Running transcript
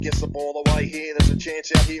Gets the ball away here, there's a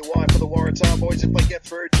chance out here wide for the Waratah boys if they get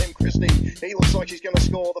through. Tim Christie, he looks like he's going to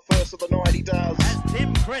score the first of the night, he does. As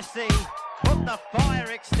Tim Christie put the fire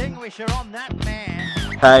extinguisher on that man.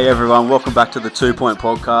 Hey everyone, welcome back to the 2 Point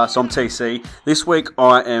Podcast. I'm TC. This week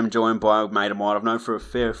I am joined by a mate of mine I've known for a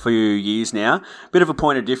fair few years now. Bit of a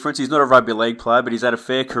point of difference, he's not a rugby league player, but he's had a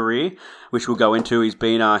fair career, which we'll go into. He's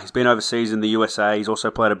been overseas in the USA. He's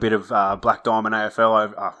also played a bit of Black Diamond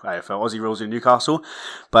AFL Aussie rules in Newcastle.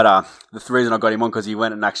 But the reason I got him on because he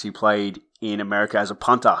went and actually played in America as a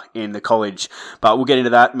punter in the college. But we'll get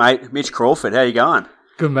into that, mate. Mitch Crawford, how you going?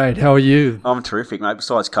 Good, mate. How are you? I'm terrific, mate.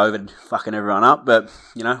 Besides COVID fucking everyone up, but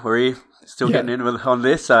you know we're here, still getting in on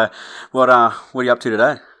this. So, what are you up to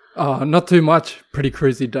today? Not too much. Pretty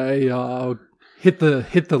cruisy day. Hit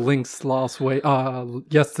the links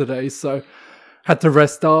yesterday, so had to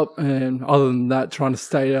rest up. And other than that, trying to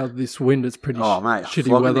stay out of this wind. It's pretty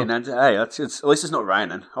shitty weather. Hey, at least it's not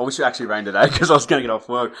raining. I wish it actually rained today because I was going to get off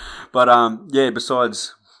work. But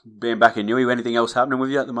besides being back in Newey, anything else happening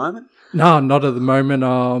with you at the moment? No, not at the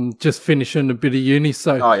moment. Just finishing a bit of uni,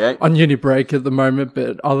 so on uni break at the moment.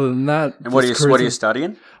 But other than that, and what are you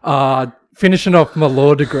studying? Finishing off my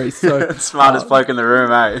law degree. So smartest bloke in the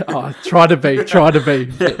room, eh? Try to be.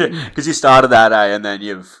 Because you started that, and then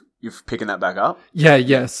you've picking that back up?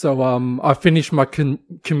 Yeah. So I finished my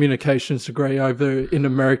communications degree over in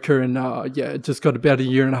America and just got about a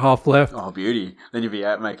year and a half left. Oh, beauty. Then you'll be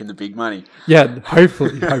out making the big money. Yeah,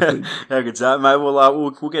 hopefully. How good's that, mate? Well,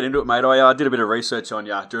 we'll get into it, mate. I did a bit of research on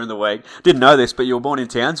you during the week. Didn't know this, but you were born in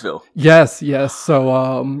Townsville. Yes.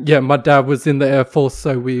 So, my dad was in the Air Force,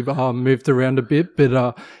 so we've moved around a bit.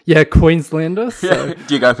 But, Queenslander. So.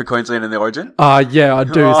 Do you go for Queensland in the origin? Yeah, I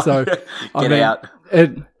do. So Get out.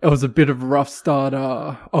 It was a bit of a rough start.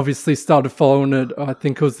 Obviously started following it. I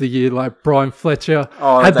think it was the year like Brian Fletcher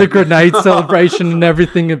had the grenade celebration and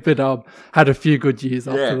everything, but had a few good years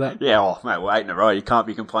after that. Yeah, mate, we're 8 in a row. You can't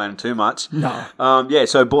be complaining too much. No.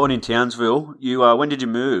 So born in Townsville. You when did you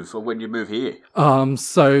move, or when did you move here?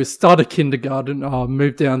 So started kindergarten.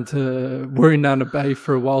 Moved down to Wooreenanna Bay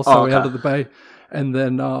for a while, out of the bay, and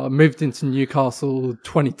then moved into Newcastle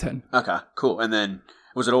 2010. Okay, cool. And then.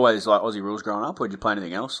 Was it always like Aussie rules growing up, or did you play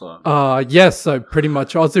anything else? Yes, so pretty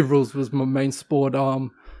much Aussie rules was my main sport.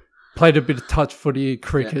 Played a bit of touch footy,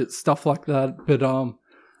 cricket, stuff like that. But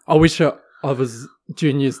I wish I was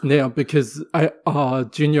juniors now because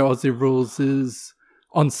junior Aussie rules is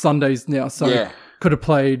on Sundays now. So could have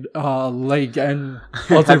played league and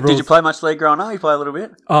Aussie rules. Did you play much league growing up? You play a little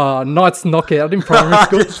bit? Knights knockout in primary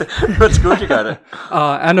school. What school did you go to?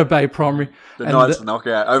 Anna Bay Primary. The Knights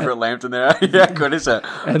knockout over at Lambton there. Yeah, good, is it?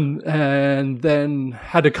 And then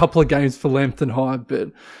had a couple of games for Lambton High,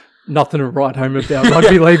 but nothing to write home about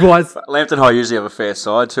rugby league-wise. Lambton High usually have a fair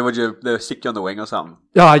side, so they stick you on the wing or something?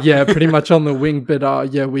 Yeah, pretty much on the wing, but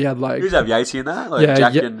we had like... Who's have Yatesy in that?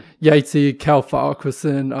 Jack and... Yatesy, Cal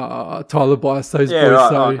Farquharson, Tyler Bias, those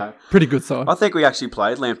boys, pretty good side. I think we actually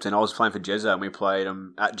played Lambton. I was playing for Jezzo, and we played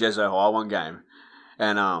them at Jezzo High one game,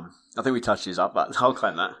 and... I think we touched his up, but I'll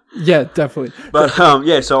claim that. Yeah, definitely. But so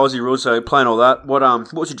Aussie rules, so playing all that. What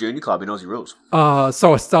was your junior club in Aussie rules?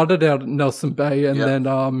 So I started out at Nelson Bay and then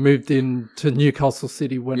moved in to Newcastle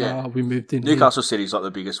City when we moved in. Newcastle City is like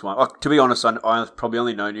the biggest one. To be honest, I probably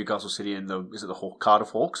only know Newcastle City and the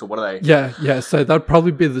Cardiff Hawks, or what are they? Yeah. So that'd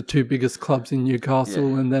probably be the two biggest clubs in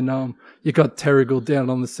Newcastle, and then you got Terrigal down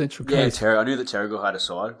on the Central Coast. Yeah, I knew that Terrigal had a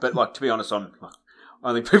side, but to be honest,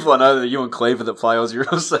 only people I know that you and Cleaver that play Aussie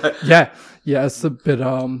rules. So. Yeah, it's a bit.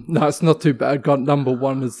 No, it's not too bad. Got number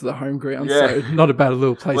one as the home ground, so not a bad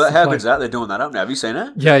little place. Well, how good's that? They're doing that up now. Have you seen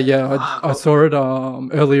it? Yeah. I saw it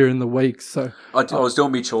earlier in the week. So I was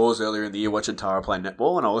doing my chores earlier in the year watching Tara play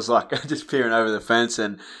netball, and I was like just peering over the fence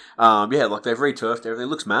and. They've re-turfed everything. It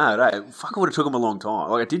looks mad, eh? Fuck, it would have took them a long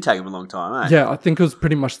time. Like, it did take them a long time, eh? Yeah, I think it was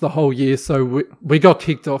pretty much the whole year. So we got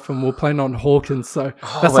kicked off and we're playing on Hawkins. So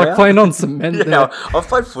that's like playing on cement there. I've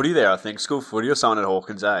played footy there, I think. School footy or something at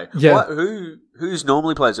Hawkins, eh? Yeah. Who's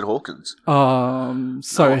normally plays at Hawkins?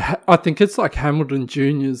 I think it's like Hamilton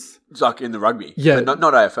Juniors. It's like in the rugby? Yeah. But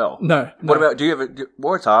not AFL? No. What about,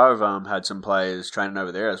 Waratah have had some players training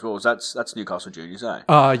over there as well. That's Newcastle Juniors, eh?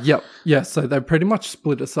 Yep. Yeah, so they pretty much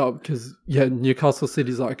split us up because, Newcastle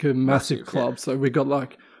City's like a massive club. Yeah. So we got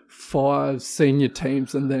like 5 senior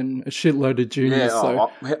teams and then a shitload of juniors.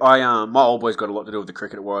 My old boy's got a lot to do with the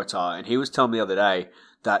cricket at Waratah, and he was telling me the other day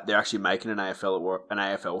that they're actually making an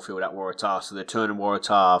AFL field at Waratah. So they're turning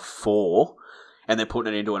Waratah 4 and they're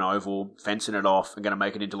putting it into an oval, fencing it off, and going to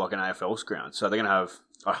make it into like an AFL ground. So they're going to have,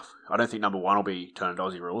 I don't think number 1 will be turned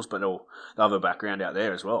Aussie rules, but they'll have a background out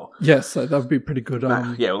there as well. Yeah, so that would be pretty good.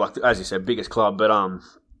 As you said, biggest club, but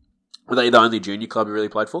Were they the only junior club you really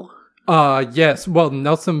played for? Yes. Well,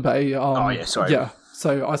 Nelson Bay. Sorry. Yeah.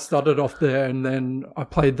 So I started off there, and then I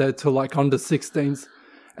played there till like under 16s,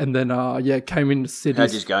 and then came into cities.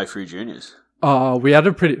 How'd you go through juniors? We had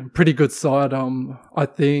a pretty good side. I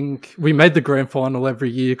think we made the grand final every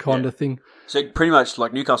year, kind of thing. So pretty much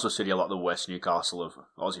like Newcastle City are like the West Newcastle of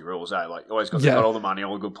Aussie rules, eh? Like always got all the money,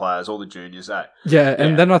 all the good players, all the juniors, eh? Yeah,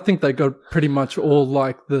 and then I think they got pretty much all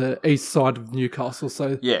like the east side of Newcastle.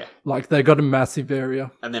 So like they got a massive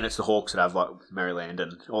area. And then it's the Hawks that have like Maryland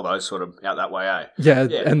and all those sort of out that way, eh? Yeah.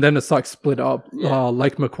 And then it's like split up.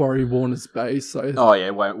 Lake Macquarie, Warners Bay. So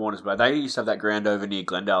Warners Bay. They used to have that ground over near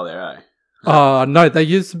Glendale there, eh? No, they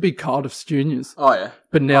used to be Cardiff Juniors. Oh yeah,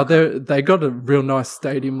 but now they got a real nice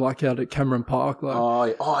stadium like out at Cameron Park. Like,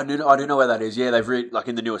 I do know where that is. Yeah, they've like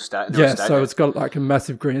in the newest stadium. So it's got like a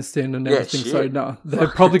massive grandstand and everything. So no, they've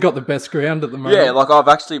probably got the best ground at the moment. Yeah, like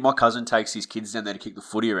my cousin takes his kids down there to kick the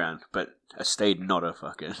footy around, but a Steed, not a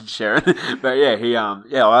fucking Sharon. But yeah,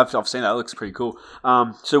 I've seen that. It looks pretty cool.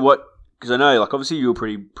 So what? Because I know, like obviously you were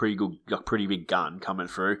pretty good, like pretty big gun coming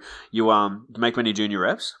through. You make many junior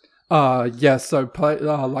reps? So play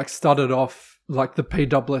started off like the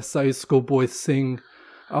PWSA schoolboys thing,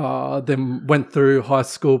 then went through high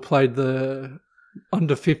school, played the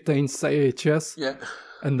under 15 CHS,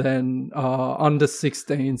 and then under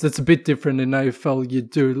 16s. It's a bit different in AFL. You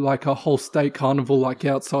do like a whole state carnival like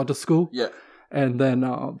outside of school, and then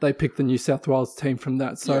they picked the New South Wales team from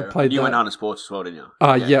that. So I played. You went Hunter Sports as well, didn't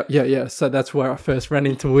you? Yeah. So that's where I first ran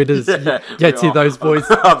into Witters. Those boys.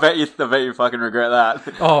 I bet you fucking regret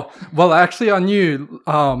that. Oh well, actually, I knew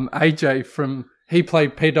AJ from. He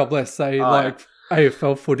played PWSA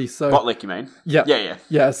AFL footy. So Botlick, you mean?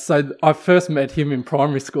 Yeah. So I first met him in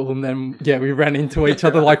primary school, and then we ran into each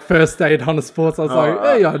other like first day at Hunter Sports. I was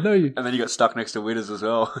hey, I know you. And then you got stuck next to Witters as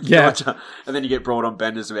well. Yeah. And then you get brought on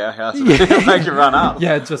benders of our house and make you run up.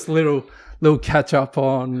 Yeah, just little catch up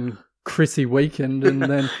on Chrissy weekend, and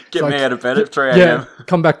then get me out of bed at 3 a.m. Yeah,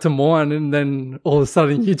 come back to mine, and then all of a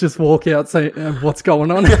sudden you just walk out saying, "What's going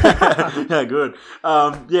on?" Yeah, good.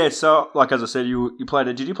 So like as I said, you played.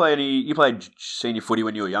 Did you play any? You played senior footy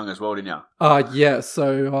when you were young as well, didn't you? Yeah.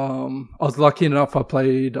 So I was lucky enough. I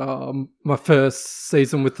played my first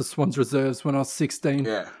season with the Swans reserves when I was 16.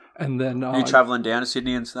 Yeah. And then you travelling down to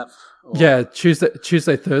Sydney and stuff? Or? Yeah,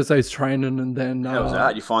 Tuesday, Thursdays training, and then how was that?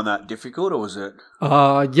 Did you find that difficult, or was it?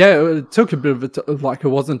 It took a bit of it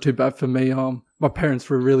wasn't too bad for me. My parents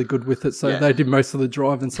were really good with it, so they did most of the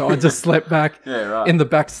driving. So I just slept back in the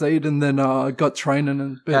back seat, and then got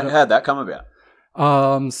training. And how'd that come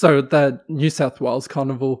about? So that New South Wales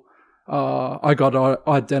Carnival, I got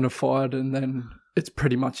identified, and then. It's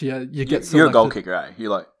pretty much, you get selected. You're a goal kicker, eh? You're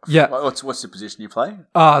like, what's the position you play?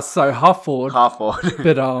 So half forward. Half forward.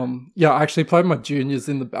 But, I actually played my juniors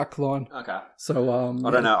in the back line. Okay. So,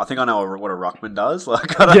 I don't know. I think I know what a ruckman does.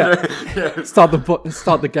 Like, I don't know. Start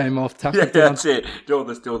the game off, tap it down. down. That's it. Do all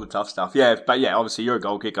the tough stuff. Yeah, but obviously you're a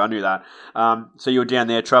goal kicker. I knew that. So you were down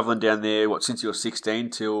there, travelling down there, since you were 16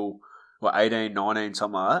 till... 18, 19,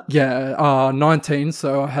 something like that? Yeah, 19,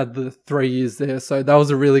 so I had the 3 years there. So that was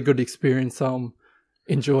a really good experience.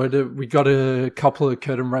 Enjoyed it. We got a couple of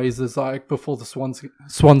curtain raisers like before the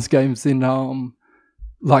Swans games in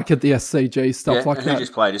like at the SCG, stuff like that. And you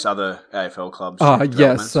just play just other AFL clubs?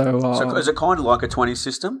 So is it kind of like a 20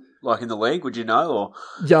 system, like in the league, would you know?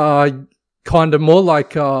 Or kind of more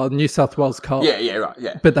like New South Wales Cup. Yeah, right,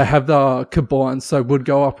 yeah. But they have the combined, so would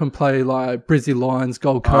go up and play like Brizzy Lions,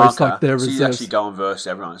 Gold Coast, like their reserves. So you actually go and verse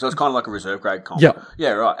everyone. So it's kind of like a reserve grade comp. Yeah,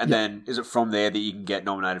 right. And then is it from there that you can get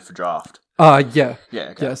nominated for draft? Yeah. Yeah,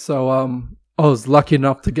 okay. Yeah, so I was lucky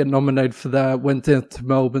enough to get nominated for that. Went down to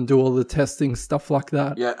Melbourne, do all the testing, stuff like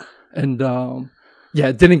that. Yeah. And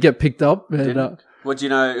didn't get picked up. What do you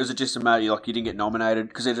know? Was it just a matter you didn't get nominated?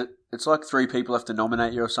 Because it's like 3 people have to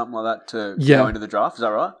nominate you or something like that to go into the draft. Is that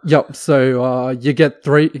right? Yep. So you get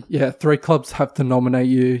 3 clubs have to nominate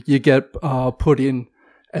you. You get put in,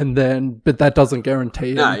 and then but that doesn't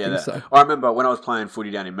guarantee anything. So I remember when I was playing footy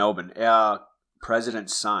down in Melbourne, our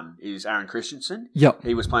president's son is Aaron Christensen. Yep.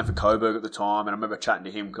 He was playing for Coburg at the time, and I remember chatting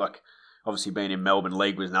to him. Like, obviously being in Melbourne,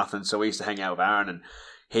 league was nothing, so we used to hang out with Aaron, and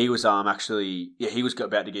he was he was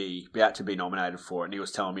about to be nominated for it, and he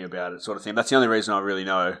was telling me about it, sort of thing. That's the only reason I really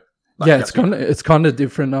know. It's kind of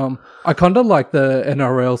different. I kind of like the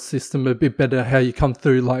NRL system a bit better. How you come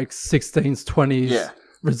through like 16s, 20s,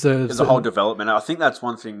 reserves. There's a whole development. I think that's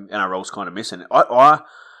one thing NRL's kind of missing. I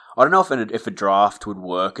don't know if a draft would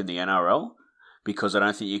work in the NRL, because I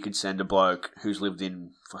don't think you could send a bloke who's lived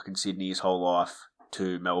in fucking Sydney his whole life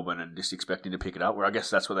to Melbourne and just expect him to pick it up, where I guess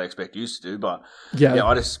that's what they expect you to do. But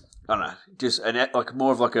I I don't know, just like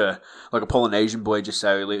more of like a Polynesian boy. Just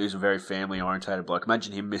so he was a very family orientated bloke.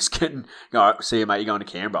 Imagine him getting, see you mate, you're going to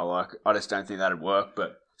Canberra. Like I just don't think that'd work,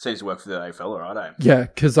 but. Seems to work for the AFL, right? Eh? Yeah,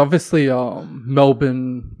 because obviously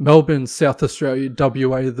Melbourne, South Australia,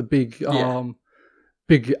 WA, the big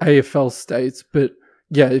AFL states. But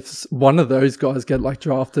yeah, if one of those guys get like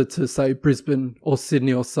drafted to say Brisbane or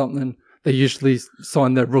Sydney or something, they usually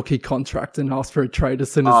sign their rookie contract and ask for a trade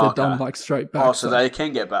as soon as they're done, like straight back. Oh, so they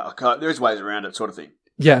can get back. Like, there's ways around it, sort of thing.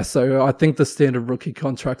 Yeah, so I think the standard rookie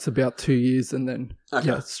contract's about 2 years and then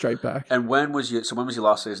straight back. And when was your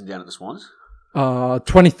last season down at the Swans?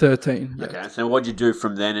 2013. Yeah. Okay, so what did you do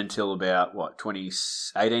from then until about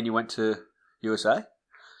 2018? You went to USA?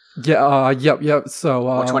 Yeah. Yep. So.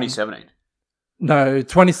 Or 2017? No,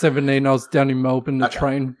 2017. I was down in Melbourne to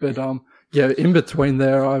train, but in between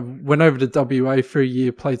there, I went over to WA for a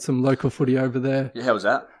year, played some local footy over there. Yeah, how was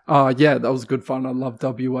that? That was good fun. I love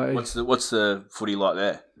WA. What's the footy like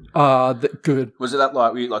there? Good. Was it that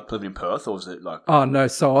like were you like living in Perth, or was it like? No.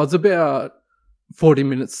 So I was about 40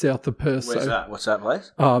 minutes south of Perth. Where's that? What's that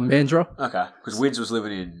place? Mandurah. Okay, because Wids was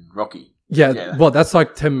living in Rocky. Yeah, well, that's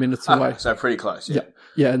like 10 minutes away. So pretty close,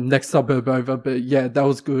 Yeah, next suburb over. But yeah, that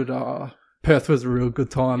was good. Perth was a real good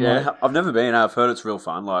time. Yeah, I've never been. I've heard it's real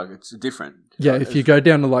fun. Like, it's different. Yeah, if you go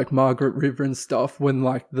down to like Margaret River and stuff, when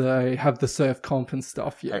like they have the surf comp and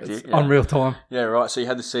stuff, it's unreal time. Yeah, right. So you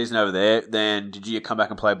had the season over there. Then did you come back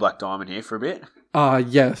and play Black Diamond here for a bit?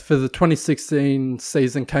 Yeah, for the 2016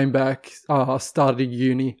 season, came back, started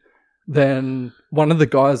uni. Then one of the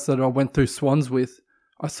guys that I went through Swans with,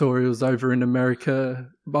 I saw he was over in America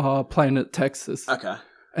playing at Texas. Okay.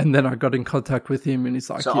 And then I got in contact with him and he's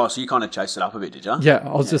like... So you kind of chased it up a bit, did you? Yeah,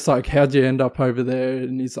 I was just like, how'd you end up over there?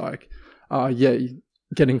 And he's like, you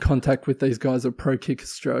get in contact with these guys at Pro Kick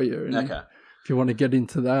Australia. And if you want to get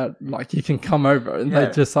into that, like you can come over and they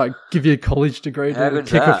just like give you a college degree to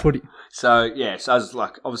kick a footy. So, so I was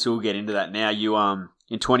like, obviously we'll get into that now. You, in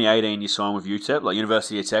 2018, you signed with UTEP, like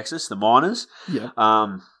University of Texas, the Miners. Yeah.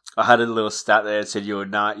 I had a little stat there that said you were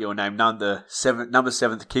named number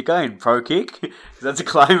 7th kicker in Pro Kick. That's a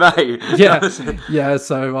claim, eh? Yeah.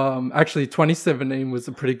 So actually, 2017 was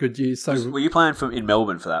a pretty good year. So were you playing in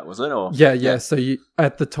Melbourne for that? Was it? Or yeah. So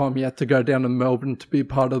at the time, you had to go down to Melbourne to be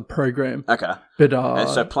part of the program. Okay. But and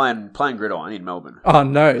so playing Gridiron in Melbourne.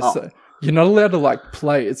 No. Oh. So you're not allowed to like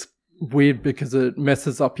play. It's weird because it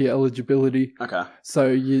messes up your eligibility. Okay.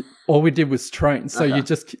 So all we did was train. So you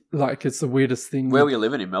just like, it's the weirdest thing. Where were you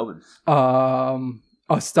living in Melbourne?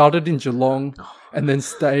 I started in Geelong and then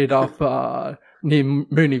stayed up near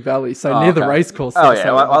Moonee Valley, so near the racecourse. Oh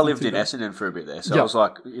yeah, I lived in Essendon for a bit there, so I was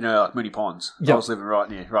like, like Moonee Ponds. I was living right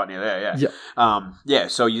near there. Yeah.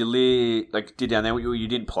 So you did down there. You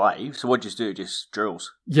didn't play. So what did you do? Just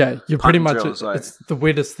drills. Yeah, you're pretty much. Drills, it's the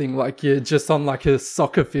weirdest thing. Like you're just on like a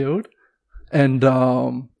soccer field, and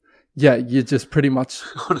you're just pretty much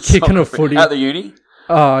kicking a footy at the uni.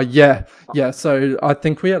 Yeah. So I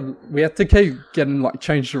think we had to keep getting like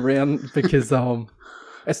changed around because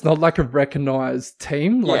it's not like a recognised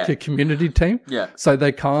team, like a community team. Yeah. So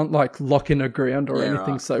they can't like lock in a ground or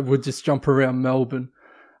anything. Right. So we'll just jump around Melbourne.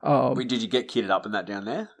 Did you get kitted up in that down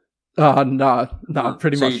there? No,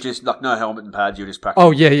 pretty so much. So you just like no helmet and pads, you just practice?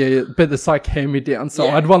 Oh yeah. But it's like hand me down. So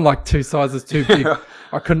I'd won like 2 sizes too big.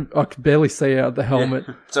 I could barely see out the helmet.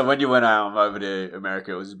 Yeah. So when you went over to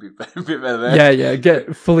America, it was a bit better there. Yeah. Get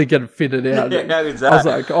it fitted out. How is that? I was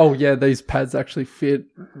like, oh yeah, these pads actually fit,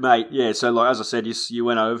 mate. Yeah. So like as I said, you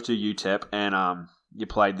went over to UTEP and you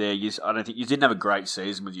played there. I don't think you didn't have a great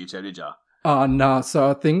season with UTEP, did you? No. So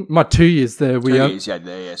I think my 2 years there,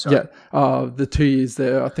 sorry. The 2 years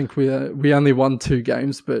there, I think we only won 2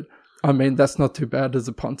 games, but I mean that's not too bad as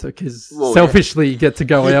a punter because selfishly you get to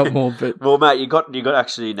go out more. But well, mate, you got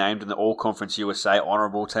actually named in the All Conference USA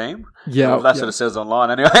honourable team. Yeah, well, that's what it says online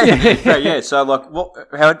anyway. So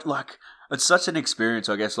like it's such an experience,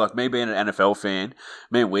 I guess. Like me being an NFL fan,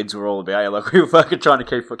 me and Wids were all about it. Like we were fucking trying to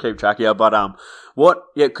keep track of you. But what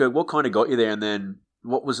kind of got you there, and then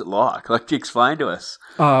what was it like? Like, explain to us.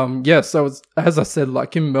 So it's, as I said,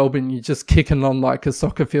 like in Melbourne, you're just kicking on like a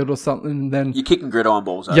soccer field or something, and then you're kicking gridiron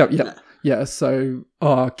balls. Yeah. So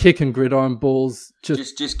kicking gridiron balls,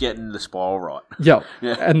 just getting the spiral right. Yeah.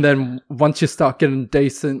 And then once you start getting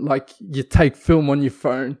decent, like you take film on your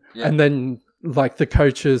phone, and then like the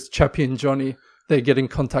coaches, Chappie and Johnny, they get in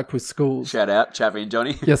contact with schools. Shout out, Chappie and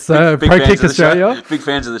Johnny. Yes, sir. Pro Kick Australia. Big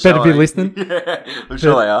fans of the show. Better be listening. Yeah, I'm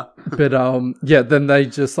sure they are. But then they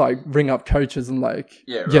just like ring up coaches and like,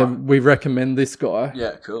 we recommend this guy.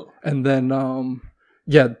 Yeah, cool. And then, I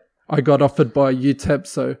got offered by UTEP,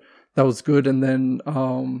 so that was good. And then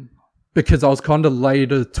because I was kind of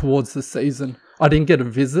later towards the season, I didn't get a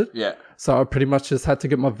visit. Yeah. So I pretty much just had to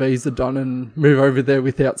get my visa done and move over there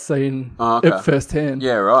without seeing it firsthand.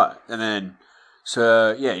 Yeah, right. And then,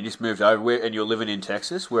 so, yeah, you just moved over, and you're living in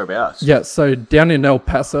Texas? Whereabouts? Yeah, so down in El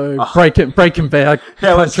Paso, breaking back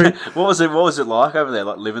country. What was it like over there,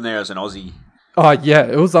 like living there as an Aussie? Oh, yeah,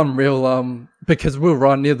 it was unreal because we were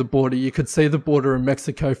right near the border. You could see the border in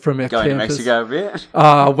Mexico from our Going campus. to Mexico a bit?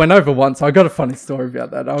 I went over once. I got a funny story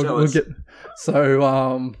about that.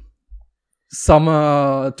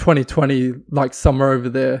 Summer 2020, like summer over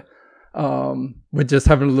there, we're just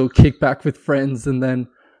having a little kickback with friends, and then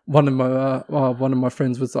one of my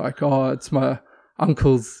friends was like, "Oh, it's my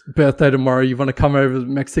uncle's birthday tomorrow. You want to come over to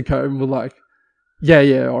Mexico?" And we're like,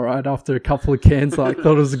 "Yeah, all right." After a couple of cans, like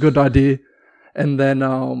thought it was a good idea, and then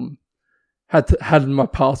had my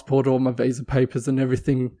passport, all my visa papers, and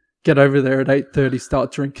everything. Get over there at 8:30,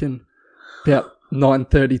 start drinking about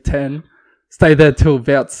 9:30, 10. Stay there till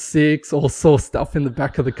about 6, all saw stuff in the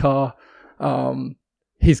back of the car.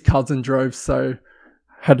 His cousin drove, so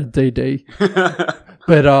had a DD.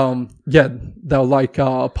 But, yeah, they were like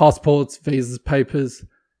passports, visas, papers,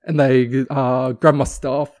 and they grabbed my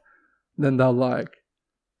stuff. Then they're like,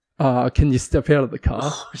 can you step out of the car?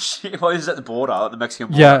 Oh, shit. What is that, the border, like the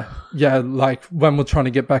Mexican border? Yeah, like when we're trying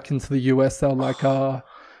to get back into the US, they're like,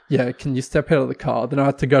 yeah, can you step out of the car? Then I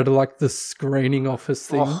had to go to like the screening office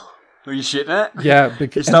thing. Were you shitting it? Yeah,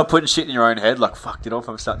 because you start putting shit in your own head, like, fuck, did I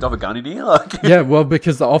have a gun in here? Like, yeah, well,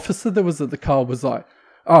 because the officer that was at the car was like,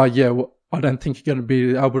 "Oh yeah, well, I don't think you're going to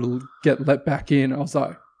be able to get let back in." I was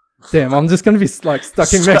like, "Damn, I'm just going to be like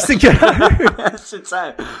stuck in Mexico." That's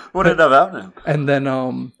insane. What ended up happening? And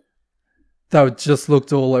then they just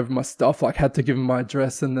looked all over my stuff, like had to give them my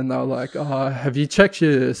address, and then they were like, "Have you checked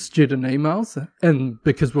your student emails?" And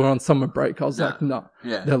because we're on summer break, I was like, "No."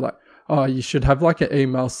 Yeah. They're like, "Oh, you should have like an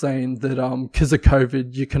email saying that because of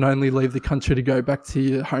COVID, you can only leave the country to go back to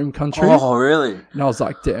your home country." Oh, really? And I was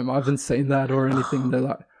like, "Damn, I haven't seen that or anything." They're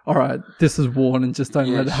like, "All right, this is warned and just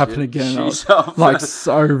don't let it happen again." I was like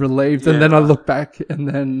so relieved. And then I looked back and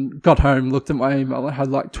then got home, looked at my email, and had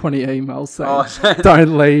like 20 emails saying,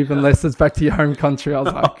 "Don't leave unless it's back to your home country." I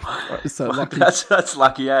was like, so lucky. That's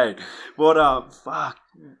lucky, eh? What, fuck.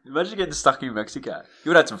 Imagine getting stuck in Mexico. You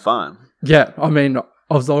would have had some fun. Yeah, I mean,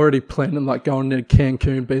 I was already planning like going to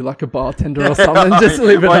Cancun, be like a bartender or something, just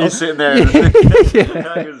leave it while up. you're sitting there.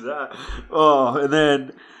 Yeah. Oh, and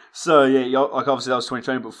then, so yeah, like obviously that was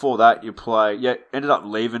 2020. Before that, you ended up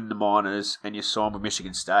leaving the Miners and you signed with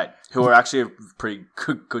Michigan State, who are actually a pretty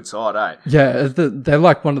good side, eh? Yeah, they're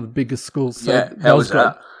like one of the biggest schools. So yeah, how was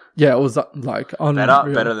that? Yeah, it was like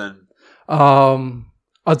better than.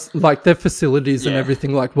 Like their facilities and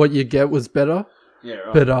everything, like what you get was better. Yeah,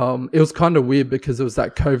 right. But it was kind of weird because it was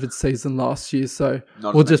that COVID season last year, so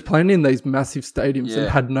we're just playing in these massive stadiums and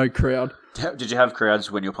had no crowd. Did you have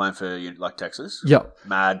crowds when you were playing for like Texas? Yeah.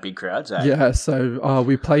 Mad big crowds, eh? Yeah, so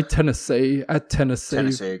we played Tennessee at Tennessee.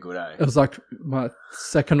 Tennessee are good, eh? It was like my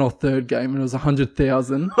second or third game and it was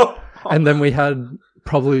 100,000. And then we had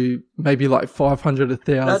probably maybe like 500,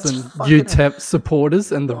 1,000 UTEP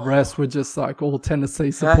supporters, and the rest were just like all Tennessee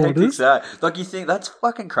supporters. Like, you think that's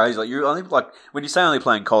fucking crazy. Like, you're only like, when you say only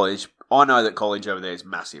playing college, I know that college over there is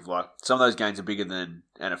massive. Like, some of those games are bigger than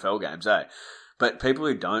NFL games, eh? But people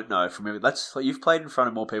who don't know from me, that's like, you've played in front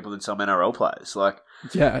of more people than some NRL players. Like,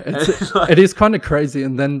 yeah, it is kind of crazy.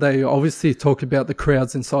 And then they obviously talk about the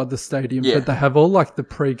crowds inside the stadium, but they have all like the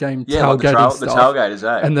pre-game tailgating like stuff. The tailgaters,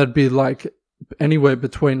 eh? And there'd be like anywhere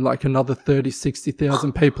between like another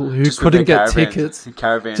 60,000 people who just couldn't get caravans,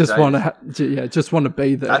 tickets, just want to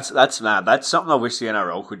be there. That's mad. That's something I wish the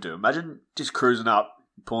NRL could do. Imagine just cruising up,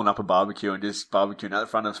 pulling up a barbecue and just barbecuing at the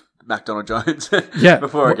front of McDonald Jones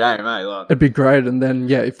before a game, eh? Like, it'd be great. And then,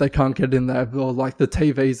 if they can't get in there, or like the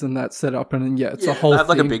TVs and that set up, and then, it's a whole they have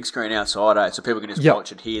thing. like a big screen outside, eh? So people can just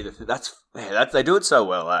watch and hear. They do it so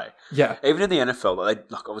well, eh? Yeah. Even in the NFL, like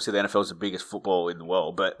obviously the NFL is the biggest football in the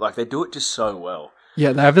world, but like they do it just so well.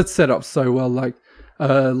 Yeah, they have it set up so well. Like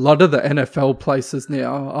a lot of the NFL places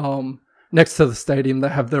now, next to the stadium, they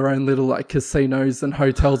have their own little like casinos and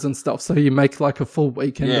hotels and stuff. So you make like a full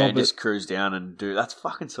weekend of it. Just cruise down and do. That's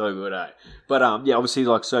fucking so good, eh? But obviously,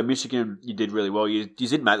 like, so Michigan, you did really well. You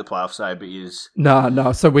didn't make the playoffs, eh? But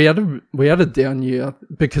No. So we had a down year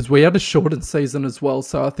because we had a shortened season as well.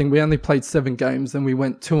 So I think we only played 7 games and we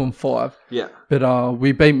went 2-5. Yeah. But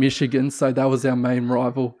we beat Michigan, so that was our main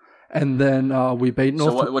rival. And then we beat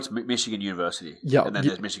North. So what's Michigan University? Yeah. And then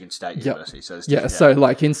there's Michigan State University. So so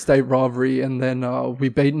like in-state rivalry, and then we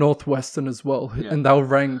beat Northwestern as well, and they were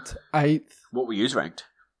ranked 8th. What were you ranked?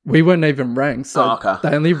 We weren't even ranked, so okay.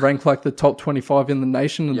 they only ranked like the top 25 in the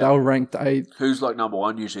nation, and they were ranked 8th. Who's like number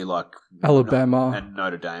 1? Usually like Alabama and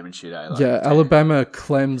Notre Dame and shit. Like Alabama,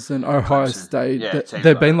 Clemson, Ohio State.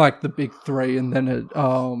 They've been like the big 3, and then it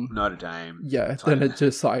Notre Dame. Yeah, then it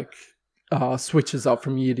just like switches up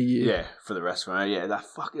from year to year. Yeah, for the rest of it. Yeah,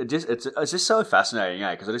 it's just so fascinating,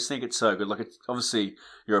 because I just think it's so good. Like, it's obviously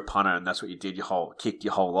you're a punter and that's what you did kicked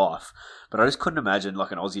your whole life. But I just couldn't imagine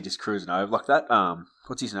like an Aussie just cruising over like that.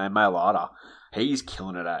 What's his name? Mailata. He's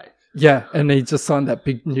killing it, eh? Yeah, and he just signed that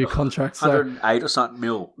big new contract. 108 or something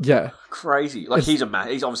mil. Yeah, crazy. Like he's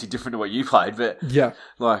obviously different to what you played, but yeah,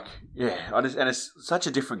 like and it's such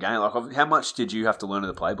a different game. Like, how much did you have to learn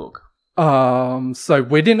of the playbook? So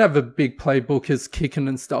we didn't have a big playbook as kicking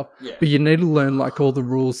and stuff, but you need to learn like all the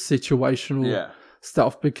rules, situational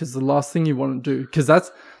stuff, because the last thing you want to do, because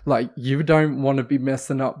that's like, you don't want to be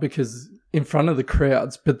messing up because in front of the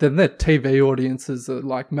crowds, but then their TV audiences are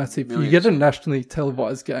like massive. Millions. You get a nationally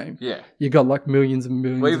televised game. Yeah. You got like millions and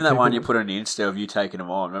millions. Well, even that one you put on the Insta of you taking them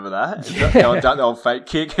on, remember that? Yeah. The old fake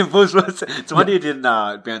kick. It's wonder you didn't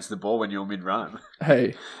bounce the ball when you were mid-run.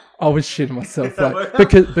 Hey, I was shitting myself like,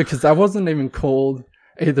 because that wasn't even called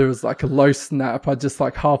either as like a low snap. I just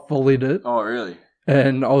like half volleyed it. Oh, really?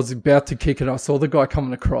 And I was about to kick it. I saw the guy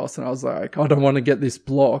coming across and I was like, I don't want to get this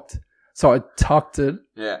blocked. So I tucked it.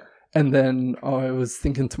 Yeah. And then I was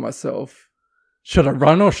thinking to myself, should I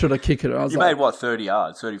run or should I kick it? You made what, 30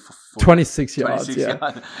 yards? 26 yards, 26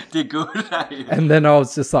 yards. Did good. And then I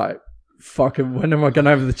was just like, fuck it, when am I going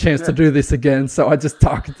to have the chance to do this again? So I just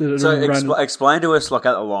tucked it. So explain to us, like,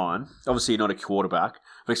 at the line, obviously you're not a quarterback,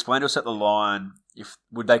 but explain to us at the line,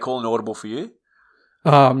 would they call an audible for you?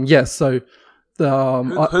 Yeah, so...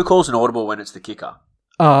 who calls an audible when it's the kicker?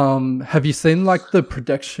 Have you seen like the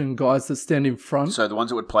protection guys that stand in front? So the ones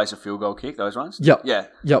that would place a field goal kick, those ones? Yep. Yeah.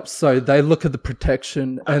 Yep. So they look at the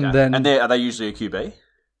protection and then... And are they usually a QB?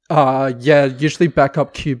 Yeah, usually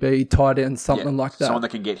backup QB, tight end, something like that. Someone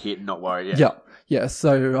that can get hit and not worry. Yeah. Yeah. Yeah.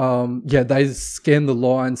 So, they scan the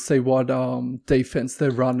line, see what defense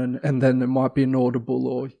they're running, and then it might be an audible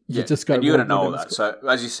or you just go... And you got to know all that. So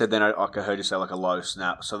as you said, then I heard you say like a low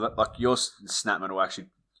snap. So that, like, your snapman will actually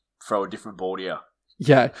throw a different ball to you.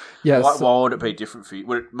 Yeah, yeah. Why would it be different for you?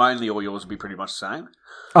 Would it mainly all yours would be pretty much the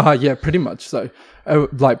same? Yeah, pretty much. So,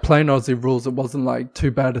 like playing Aussie rules, it wasn't like too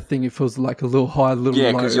bad a thing if it was like a little high, a little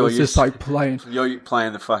low. It was just like playing. You're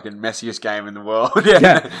playing the fucking messiest game in the world.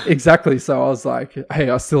 Yeah, exactly. So I was like, hey,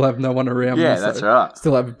 I still have no one around me. Yeah, that's right.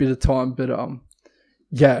 Still have a bit of time, but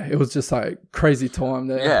yeah, it was just like crazy time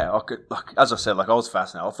there. Yeah, as I said, like I was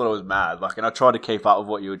fascinated. I thought it was mad. Like, and I tried to keep up with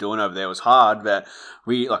what you were doing over there. It was hard, but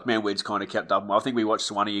me and Wids kind of kept up. I think we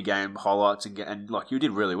watched one of your game highlights and like you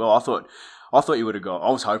did really well. I thought you would have got.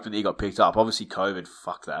 I was hoping that you got picked up. Obviously, COVID,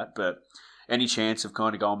 fuck that. But any chance of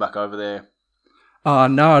kind of going back over there?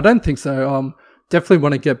 No, I don't think so. Definitely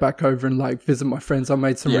want to get back over and like visit my friends. I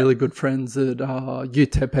made some really good friends at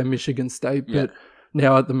UTEP and Michigan State, but.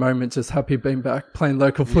 Now at the moment, just happy being back playing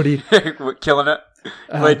local footy. We're killing it.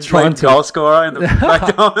 Trying to goal scorer in the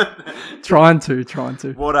Black Diamond. trying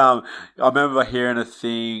to. What I remember hearing a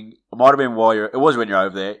thing. It might have been it was when you're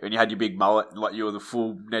over there and you had your big mullet, like you were the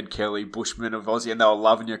full Ned Kelly Bushman of Aussie, and they were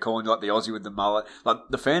loving you, calling you like the Aussie with the mullet. Like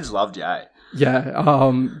the fans loved you, eh?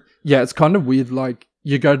 Yeah, yeah. It's kind of weird. Like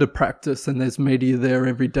you go to practice and there's media there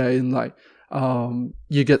every day, and like.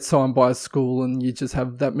 You get signed by a school and you just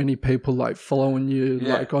have that many people like following you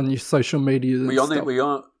like on your social media and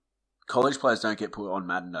stuff. College players don't get put on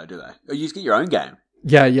Madden though, do they? Or you just get your own game.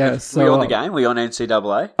 Yeah. So were you on the game? Were you on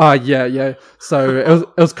NCAA? Yeah. So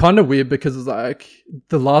it was kind of weird because it was like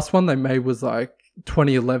the last one they made was like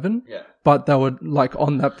 2011. Yeah. But they would like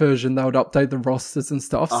on that version they would update the rosters and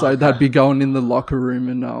stuff. So they'd be going in the locker room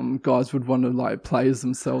and guys would want to like play as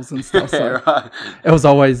themselves and stuff. So right. It was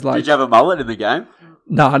always like. Did you have a mullet in the game?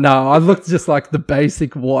 No. I looked just like the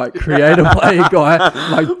basic white creative play guy,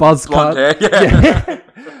 like buzz cut. Yeah.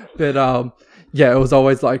 But it was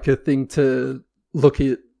always like a thing to look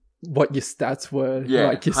at what your stats were,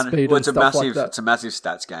 like your speed and stuff like that. It's a massive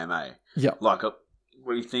stats game, eh? Yeah. Like what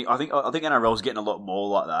do you think? I think NRL's getting a lot more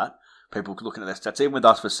like that. People looking at their stats. Even with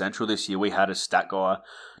us for Central this year, we had a stat guy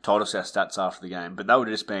told us our stats after the game, but that would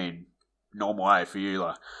have just been normal way for you.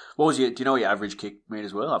 Like, what was do you know what your average kick made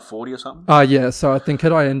as well? Like 40 or something? Yeah. So I think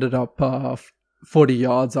I ended up 40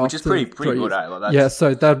 yards after. Which is pretty good, eh? Like yeah.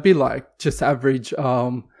 So that'd be like just average.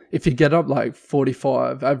 If you get up like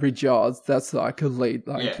 45 average yards, that's like elite.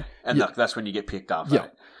 Like, and that's when you get picked up. Yeah.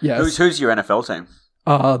 Right? Yeah. Who's your NFL team?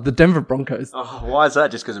 The Denver Broncos. Oh, why is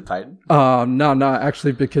that? Just because of Peyton? No,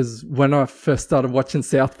 actually, because when I first started watching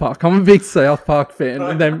South Park, I'm a big South Park fan,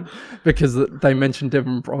 and then because they mentioned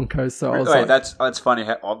Denver Broncos, so I was like, that's funny.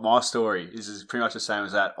 My story is pretty much the same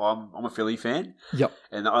as that. I'm a Philly fan. Yep.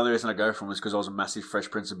 And the only reason I go from was because I was a massive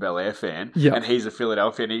Fresh Prince of Bel-Air fan. Yep. And he's a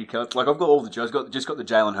Philadelphia, and I've got all the jerseys. Just got the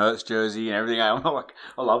Jalen Hurts jersey and everything. I'm like,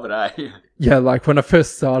 I love it, eh? Yeah, like when I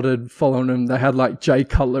first started following them, they had like Jay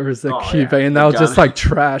Cutler as their QB, and they The were gun. just like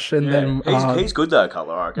trash. And then he's good though,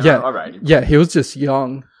 Cutler. I reckon. yeah, I rate him. yeah, he was just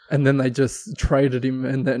young, and then they just traded him,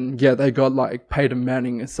 and then they got like Peyton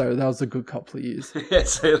Manning, so that was a good couple of years. Yeah,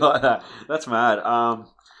 see, like that. That's mad.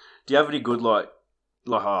 Do you have any good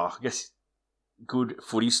I guess good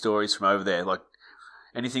footy stories from over there? Like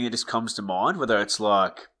anything that just comes to mind, whether it's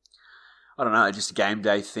like, I don't know, just a game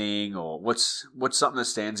day thing, or what's something that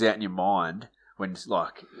stands out in your mind when it's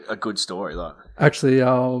like a good story? Like Actually,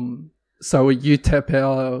 so at UTEP,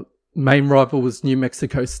 our main rival was New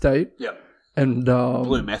Mexico State. Yep. And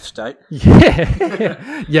Blue Meth State.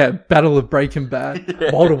 Yeah, yeah, Battle of Breaking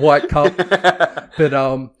Bad, Walter White Cup.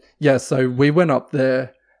 But so we went up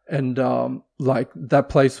there, and like that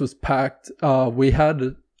place was packed. We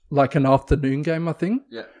had like an afternoon game, I think.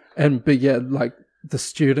 Yeah. But like the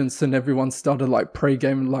students and everyone started like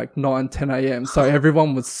pre-game like 9, 10 a.m. So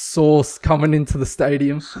everyone was sauced coming into the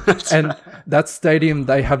stadium. And that stadium,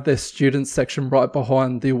 they have their student section right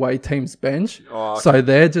behind the away team's bench. Oh, okay. So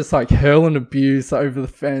they're just like hurling abuse over the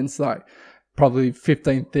fence, like probably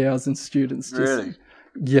 15,000 students just Really?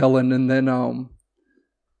 yelling. And then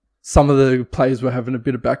some of the players were having a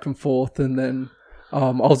bit of back and forth. And then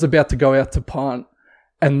I was about to go out to punt.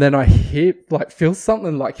 And then I feel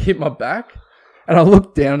something like hit my back. And I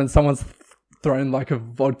looked down and someone's thrown like a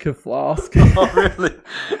vodka flask. Oh, really?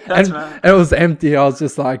 That's mad. And it was empty. I was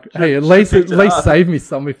just like, hey, at least save me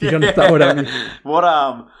some if you're going to throw it at me. What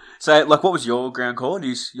was your ground called?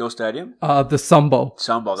 Your stadium? The Sun Bowl.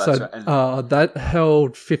 Sun Bowl, that's right. And, that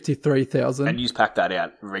held 53,000. and you just pack that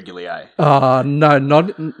out regularly, eh? No,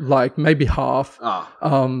 not like maybe half.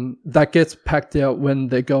 Oh. That gets packed out when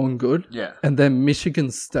they're going good. Yeah. And then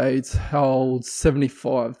Michigan State held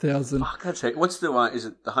 75,000. Fuck, that's it. What's the one? Is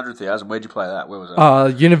it the 100,000? Where'd you play that? Where was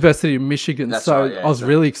it? University of Michigan. That's so right, yeah, I was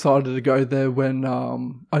really excited to go there when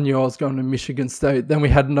I knew I was going to Michigan State. Then we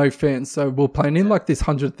had no fans, so we were playing in like this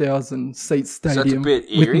 100,000 seat stadium bit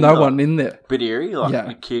eerie, with no one in there. Bit eerie, like Yeah.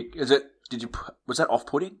 you kick. Was that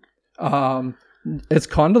off-putting? It's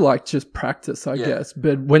kind of like just practice, I guess.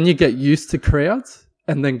 But when you get used to crowds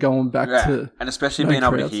and then going back to and especially no being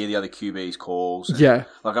able to crowds. hear the other QB's calls. And, Yeah.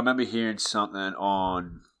 like I remember hearing something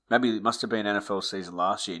on, maybe it must have been NFL season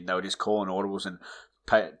last year. And they were just calling audibles and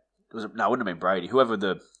it wouldn't have been Brady. Whoever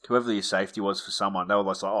the safety was for someone, they were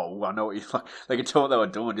like, oh, well, I know what you like. They could tell what they were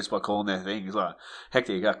doing just by calling their things. Like, heck,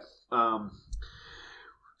 there you go.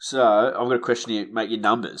 So I've got a question here. Mate, your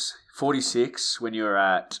numbers 46 when you were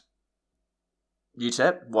at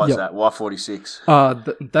UTEP. Why is that? Why 46?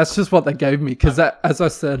 That's just what they gave me because, as I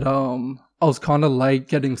said, I was kind of late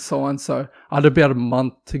getting signed, so I had about a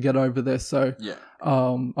month to get over there. So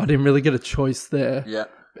I didn't really get a choice there. Yeah.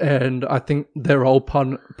 And I think their old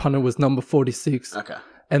punter was number 46. Okay.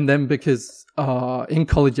 And then because in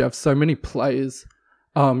college you have so many players,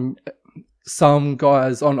 some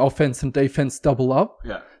guys on offense and defense double up.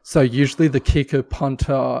 Yeah. So usually the kicker,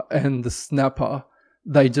 punter, and the snapper,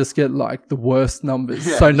 they just get like the worst numbers.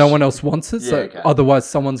 Yeah. So no one else wants it. Yeah, So okay. otherwise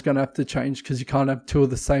someone's going to have to change because you can't have two of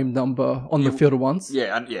the same number on the field at once.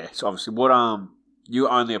 Yeah, and so obviously, you were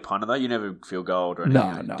only a punter though. You never field goal or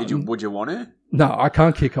anything. No. Would you want to? No, I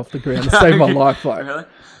can't kick off the ground to save my life. Like, Really?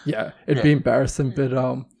 yeah, it'd be embarrassing. But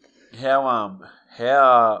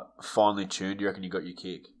how finely tuned do you reckon you got your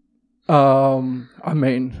kick? I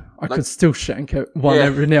mean, I could still shank it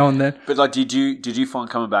every now and then. But like, did you find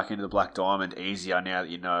coming back into the Black Diamond easier now that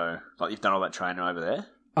you know, like you've done all that training over there?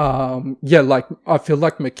 Like I feel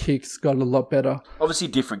like my kicks got a lot better. Obviously,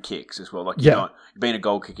 different kicks as well. Like being a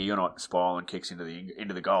goal kicker, you're not spiraling kicks into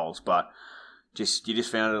the goals, but you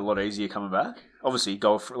just found it a lot easier coming back. Obviously,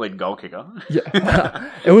 leading goal kicker.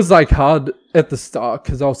 Yeah, it was like hard at the start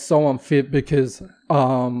because I was so unfit because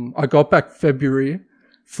I got back February,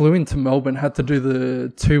 flew into Melbourne, had to do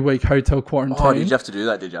the 2-week hotel quarantine. Oh, did you have to do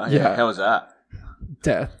that? Did you? Yeah. How was that?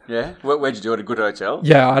 Death. Yeah. Where'd you do it? A good hotel?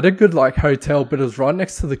 Yeah, I had a good hotel, but it was right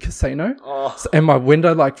next to the casino. Oh. And my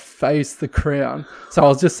window faced the Crown, so I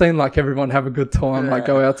was just seeing everyone have a good time,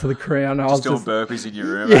 go out to the Crown. I was doing burpees in your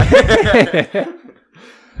room. Yeah.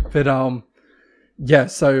 But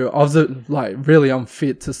so I was really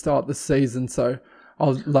unfit to start the season, so I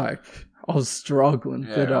was struggling.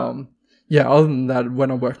 Yeah, but right. other than that, when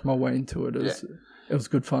I worked my way into it, it was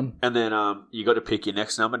good fun. And then you got to pick your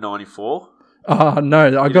next number, 94.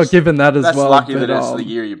 No, I got given that as that's well. That's lucky that it's the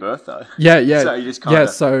year of your birthday. Yeah. So you just kind of...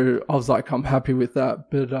 so I was like, I'm happy with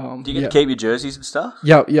that. But do you get to keep your jerseys and stuff?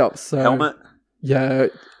 Yep. So helmet? Yeah,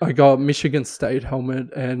 I got Michigan State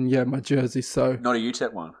helmet and my jersey. So not a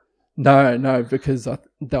UTEP one? No, because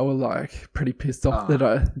they were like pretty pissed off that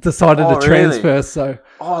I decided to transfer. Really? So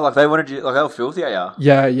like they wanted you, like they were filthy,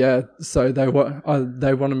 yeah. So they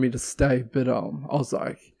wanted me to stay, but I was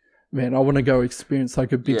like, man, I want to go experience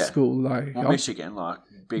like a big school, like Michigan, like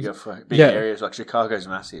bigger areas, like Chicago's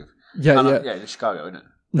massive. Yeah, Chicago, isn't it?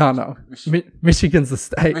 No. Michigan's the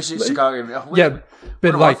state. Chicago.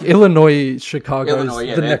 But like Illinois, Chicago's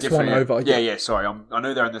the next one yeah. over. Yeah. Sorry, I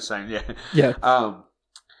knew they're in the same. Yeah. Yeah.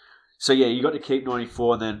 So you got to keep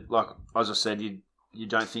 94, and then like as I said, you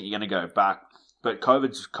don't think you're going to go back, but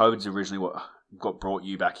COVID's originally what brought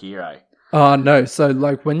you back here, eh? No. So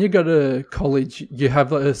like when you go to college, you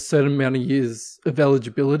have a certain amount of years of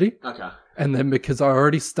eligibility. Okay. And then because I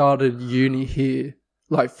already started uni here,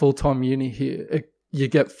 like full-time uni here, you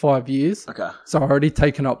get 5 years. Okay. So I already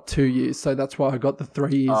taken up 2 years. So that's why I got the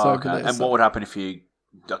 3 years over there. And what would happen if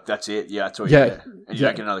that's it? Yeah, that's all you get. And you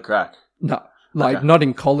don't get another crack? No. Not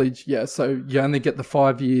in college. Yeah. So you only get the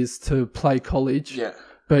 5 years to play college. Yeah.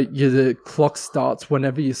 But the clock starts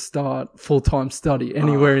whenever you start full-time study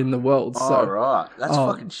anywhere in the world. So, right. That's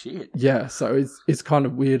fucking shit. Yeah, so it's kind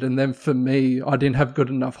of weird. And then for me, I didn't have good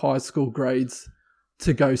enough high school grades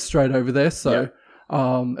to go straight over there. So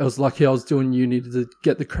it was lucky I was doing uni to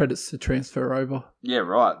get the credits to transfer over. Yeah,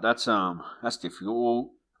 right. That's difficult.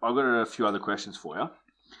 Well, I've got a few other questions for you.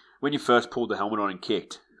 When you first pulled the helmet on and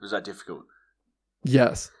kicked, was that difficult?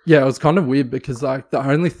 Yes. Yeah, it was kind of weird because like the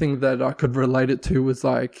only thing that I could relate it to was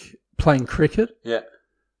like playing cricket. Yeah.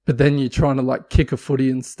 But then you're trying to like kick a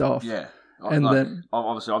footy and stuff. Yeah. And then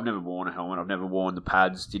obviously I've never worn a helmet. I've never worn the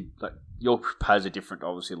pads. Your pads are different,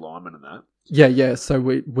 obviously, linemen and that. Yeah. So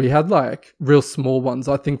we had like real small ones.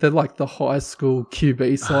 I think they're like the high school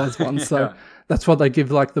QB size ones. So that's what they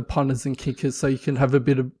give like the punters and kickers, so you can have a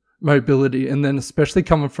bit of mobility. And then especially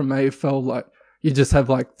coming from AFL, like you just have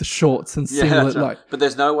like the shorts and singlet. Right. Like, but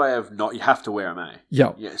there's no way of not. You have to wear them, eh?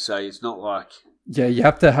 Yeah. Yeah. So it's not like. Yeah, you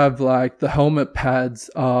have to have like the helmet pads,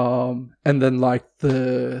 and then like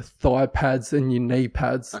the thigh pads and your knee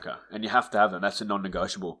pads. Okay, and you have to have them. That's a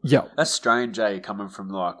non-negotiable. Yeah, that's strange, coming from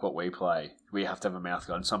like what we play. We have to have a mouth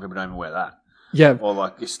guard, and some people don't even wear that. Yeah, or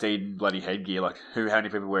like your Steed bloody headgear. Like how many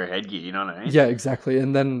people wear headgear? You know what I mean? Yeah, exactly.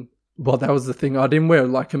 And then, well, that was the thing. I didn't wear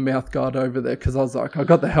like a mouth guard over there because I was like, I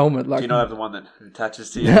got the helmet. Like, do you not have the one that attaches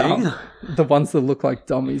to your thing? The ones that look like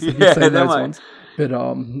dummies. Have you seen those ones? But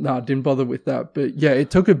no, I didn't bother with that. But yeah,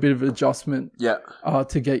 it took a bit of adjustment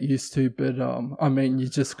to get used to. But I mean, you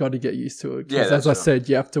just got to get used to it. Because as I said,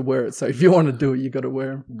 you have to wear it. So if you want to do it, you got to wear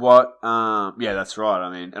them. What? Yeah, that's right.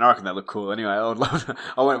 I mean, and I reckon they look cool anyway. I would love to,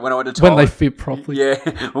 when I went to Thailand. When they fit properly.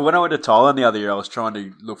 Yeah. Well, when I went to Thailand the other year, I was trying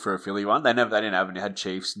to look for a Philly one. They didn't have any. They had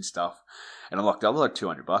Chiefs and stuff. And I'm like, that was like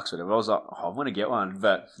 $200 or whatever. I was like, I'm going to get one.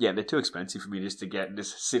 But yeah, they're too expensive for me just to get and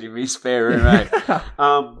just sit in my spare room, eh?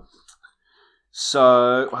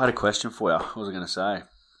 So I had a question for you. What was I going to say?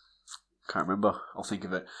 Can't remember. I'll think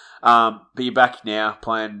of it. But you're back now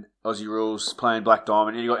playing Aussie Rules, playing Black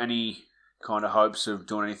Diamond. You got any kind of hopes of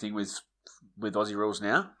doing anything with Aussie Rules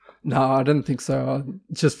now? No, I don't think so. I'm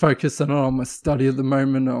just focusing on my study at the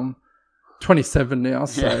moment. I'm 27 now,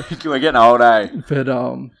 so yeah, we're getting old, eh? But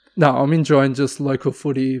no, I'm enjoying just local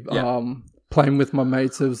footy. Playing with my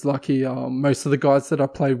mates. It was lucky. Most of the guys that I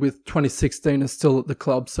played with 2016 are still at the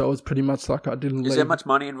club, so it was pretty much like I didn't leave. Is there much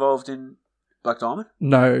money involved in Black Diamond?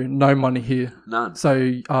 No money here. None.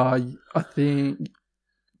 So I think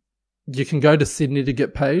you can go to Sydney to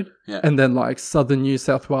get paid, and then like southern New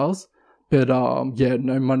South Wales. But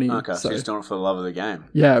no money. Okay, so you're just doing it for the love of the game.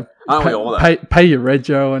 Yeah, aren't we all that? Pay your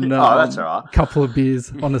rego and that's all right. Couple of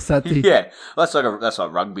beers on a Saturday. Yeah, well, that's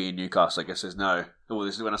like rugby in Newcastle. I guess there's no. Well,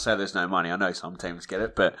 this is when I say there's no money. I know some teams get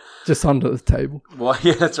it, but just under the table. Well,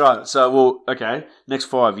 yeah, that's right. So, okay, next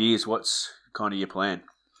 5 years, what's kind of your plan?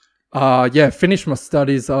 Finish my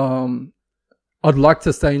studies. I'd like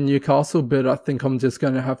to stay in Newcastle, but I think I'm just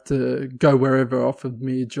going to have to go wherever offered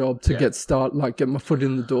me a job to get my foot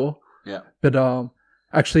in the door. Yeah. But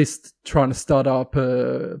actually trying to start up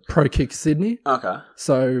a Pro Kick Sydney. Okay.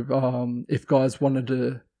 So if guys wanted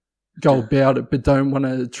to go about it but don't want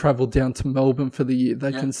to travel down to Melbourne for the year,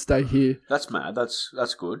 they can stay here. That's mad.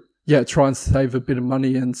 That's good. Yeah, try and save a bit of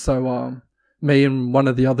money. And so me and one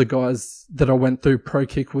of the other guys that I went through Pro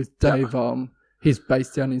Kick with, Dave, he's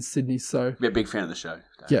based down in Sydney. So Be a big fan of the show.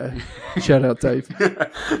 yeah, shout out Dave.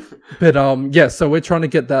 But yeah, so we're trying to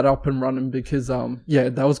get that up and running because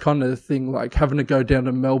that was kind of the thing, like having to go down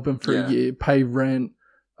to Melbourne for a year, pay rent,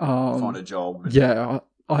 find a job.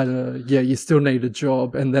 You still need a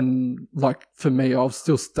job, and then like for me, I was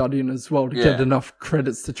still studying as well to get enough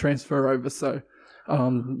credits to transfer over. So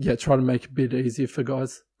try to make it a bit easier for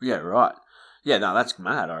guys. Yeah, right. Yeah, no, that's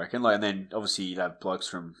mad, I reckon. Like, and then obviously you'd have blokes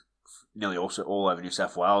from nearly also all over New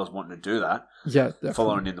South Wales wanting to do that. Yeah, definitely.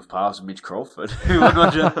 Following in the paths of Mitch Crawford. I've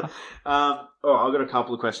got a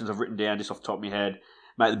couple of questions I've written down just off the top of my head.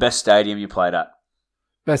 Mate, the best stadium you played at?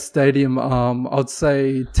 Best stadium, I'd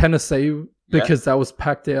say Tennessee because that was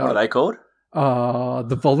packed out. What are they called?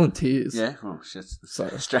 The Volunteers. Yeah, oh shit, so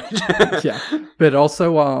strange. Yeah, but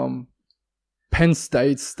also Penn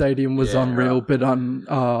State Stadium was unreal, but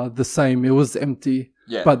the same. It was empty,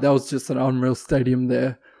 but that was just an unreal stadium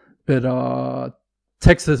there. But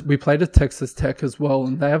Texas, we played at Texas Tech as well,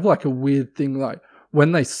 and they have like a weird thing, like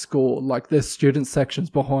when they score, like there's student sections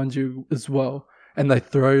behind you as well, and they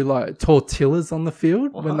throw like tortillas on the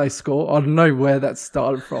field when they score. I don't know where that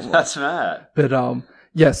started from. That's mad. But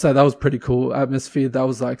so that was pretty cool atmosphere. That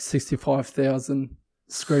was like 65,000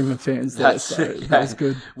 screaming fans there, that was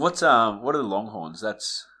good. What are the Longhorns?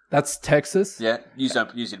 That's Texas. Yeah, you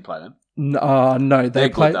didn't play them. No, they're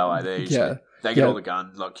play good though. They get all the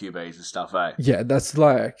guns like QBs and stuff. Yeah, that's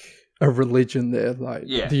like a religion there. Like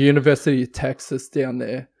the University of Texas down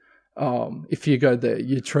there. If you go there,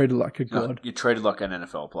 you're treated like a god. You're treated like an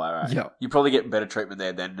NFL player, right? Yeah. You probably get better treatment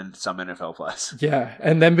there than some NFL players. Yeah,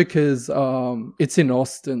 and then because it's in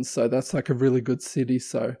Austin, so that's like a really good city.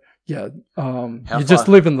 So yeah, just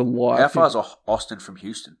living the life. How far is Austin from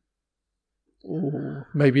Houston? Ooh,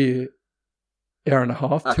 maybe hour and a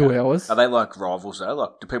half, 2 hours. Are they like rivals though?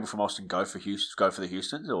 Like, do people from Austin go for the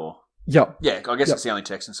Houstons or? Yep. Yeah, I guess it's the only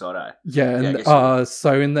Texan side, eh? Yeah, and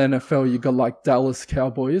so in the NFL you got like Dallas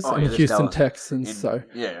Cowboys and Houston Texans. Right.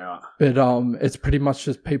 But it's pretty much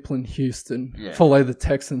just people in Houston follow the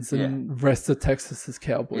Texans and the rest of Texas is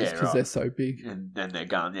Cowboys because they're so big. And they're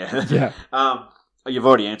gone, Yeah. You've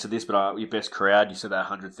already answered this, but your best crowd, you said that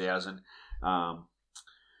 100,000.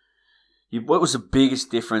 What was the biggest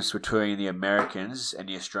difference between the Americans and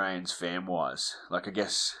the Australians fan-wise? Like, I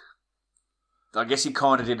guess you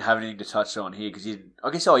kind of didn't have anything to touch on here because you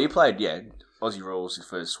played, Aussie rules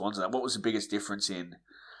for Swans and that. What was the biggest difference in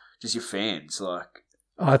just your fans? Like,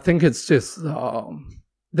 I think it's just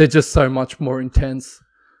they're just so much more intense.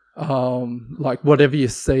 Like whatever you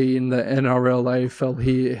see in the NRL, AFL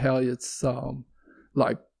here, how it's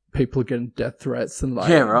like people are getting death threats and like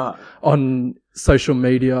on social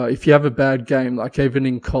media. If you have a bad game, like even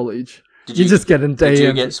in college, you just get in DMs. Did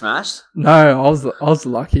you get smashed? No, I was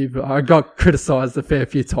lucky, but I got criticised a fair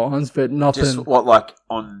few times, but nothing. Just what, like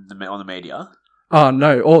on the media?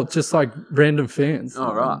 No, or just like random fans.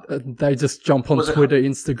 Oh, right. They just jump on Twitter,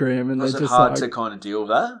 Instagram, and was they it just hard to kind of deal with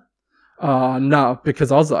that? No,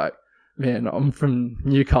 because I was like, man, I'm from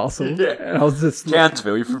Newcastle. And I was just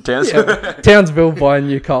Townsville. You're from Townsville? Yeah, Townsville by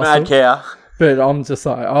Newcastle. Mad cow. But I'm just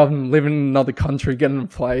like, I'm living in another country, getting to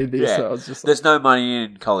play this. Yeah. So I was just There's no money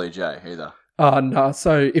in college, either. No.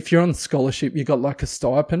 So if you're on scholarship, you got like a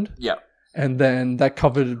stipend. Yeah. And then that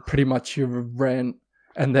covered pretty much your rent.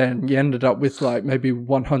 And then you ended up with like maybe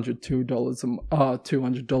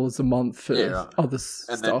 $200 a month for other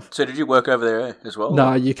stuff. So did you work over there as well?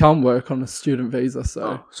 No, you can't work on a student visa.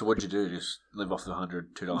 So what did you do? Just live off the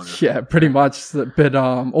 $200? Yeah, pretty much. But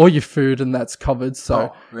all your food and that's covered.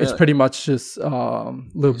 So it's pretty much just a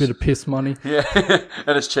little bit of piss money. Yeah,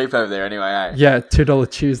 and it's cheap over there anyway, eh? Yeah,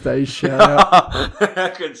 $2 Tuesdays. Shout out. How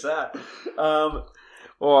good's that?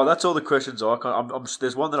 Oh, that's all the questions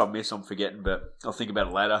there's one that I miss. I'm forgetting, but I'll think about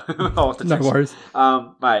it later. No worries,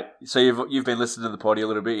 mate. So you've been listening to the potty a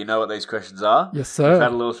little bit. You know what these questions are. Yes, sir. You've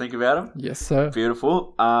had a little think about them. Yes, sir.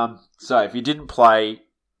 Beautiful. So if you didn't play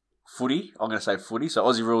footy, I'm going to say footy. So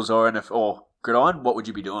Aussie rules or Gridiron, what would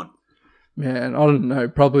you be doing? Man, I don't know.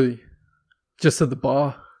 Probably just at the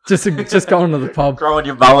bar. Just going to the pub, growing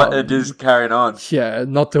your mullet and just carrying on. Yeah,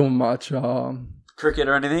 not doing much. Cricket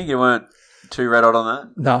or anything? You weren't too red hot on that?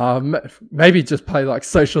 Nah, maybe just play like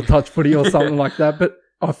social touch footy or something like that. But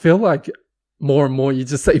I feel like more and more you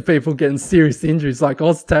just see people getting serious injuries, like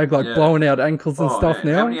Oztag, blowing out ankles and stuff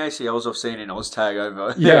now. How many ACLs I've seen in Oztag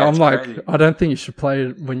over? Yeah, I'm like, crazy. I don't think you should play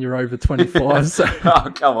it when you're over 25. So.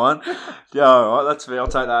 Oh, come on. Yeah, all right, that's fair. I'll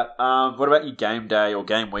take that. What about your game day or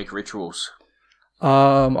game week rituals?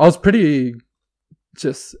 I was pretty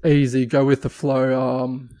just easy, go with the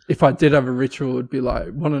flow. If I did have a ritual, it would be like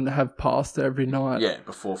wanting to have pasta every night. Yeah,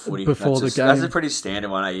 before footy. Before the game. That's a pretty standard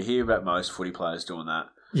one. You hear about most footy players doing that.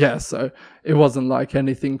 Yeah, so it wasn't like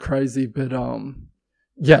anything crazy, but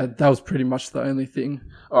yeah, that was pretty much the only thing.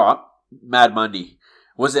 All right, Mad Monday.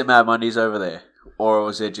 Was there Mad Mondays over there? Or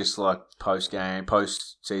was it just like post-game,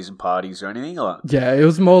 post-season parties or anything? Yeah, it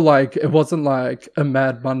was more like, it wasn't like a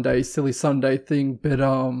Mad Monday, Silly Sunday thing, but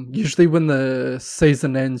usually when the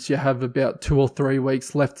season ends, you have about 2 or 3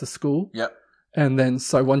 weeks left to school. Yep. And then,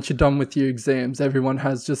 so once you're done with your exams, everyone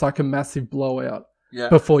has just like a massive blowout. Yeah.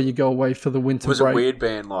 Before you go away for the winter break. Was it weird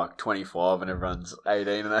being like 25 and everyone's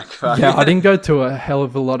 18 and that kind of Yeah, I didn't go to a hell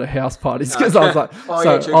of a lot of house parties because I was like... Oh,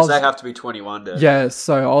 so yeah, true, because they have to be 21 to... Yeah,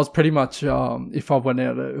 so I was pretty much, if I went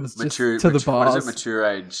out, it was just to the bars. What is it, mature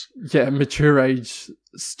age? Yeah, mature age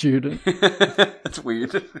student. That's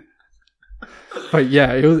weird. But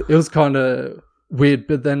yeah, it was kind of weird,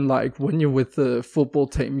 but then like when you're with the football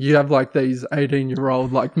team, you have like these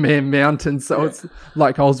 18-year-old like man mountains, so it's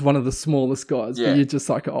like I was one of the smallest guys, but you're just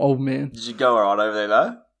like an old man. Did you go alright over there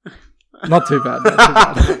though? Not too bad.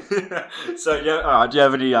 So yeah, alright. Do you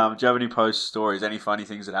have any post stories, any funny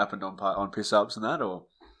things that happened on piss ups and that, or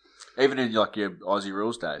even in like your Aussie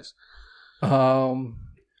rules days? One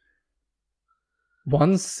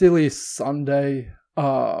silly Sunday,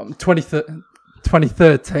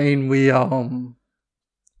 2013, we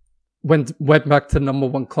went back to number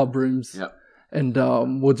 1 club rooms. Yep. And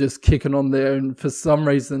we're just kicking on there. And for some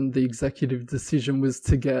reason, the executive decision was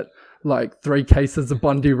to get like 3 cases of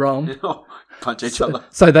Bundy rum. Punch each other.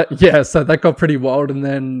 So that got pretty wild. And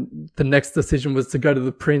then the next decision was to go to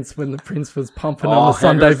the Prince when the Prince was pumping on the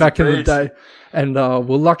Sunday back in the day. And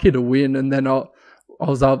we're lucky to win. And then I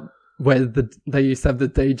was up where they used to have the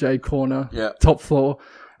DJ corner, top floor.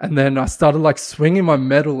 And then I started like swinging my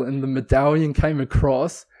medal and the medallion came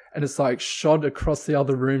across and it's like shot across the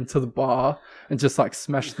other room to the bar and just like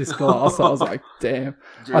smashed this glass. I was like, damn,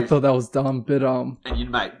 dude. I thought that was dumb. But and you,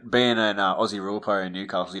 mate, being an Aussie rule player in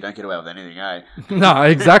Newcastle, you don't get away with anything, eh? No,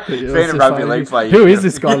 exactly. Being a rugby league player. Who is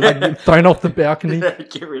this guy? Like thrown off the balcony?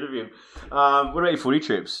 Get rid of him. What about your footy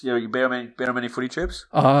trips? You been on many footy trips?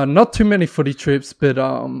 Not too many footy trips, but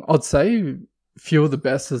I'd say few of the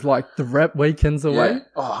best is like the rep weekends away. Yeah.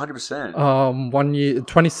 Oh, 100%. One year,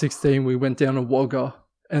 2016, we went down to Wagga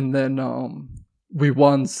and then we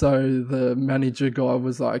won. So the manager guy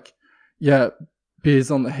was like, yeah, beers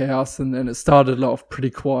on the house. And then it started off pretty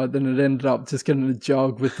quiet. Then it ended up just getting a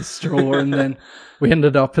jug with the straw. And then we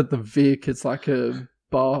ended up at the Vic. It's like a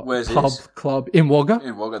bar, club in Wagga.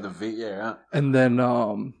 In Wagga, the Vic, yeah. Right. And then,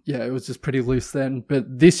 it was just pretty loose then.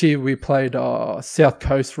 But this year we played South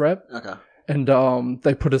Coast rep. Okay. And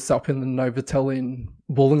they put us up in the Novotel in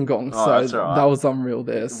Wollongong, so right. That was unreal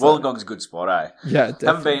there. So. Wollongong's a good spot, eh? Yeah,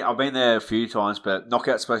 definitely. I've been there a few times, but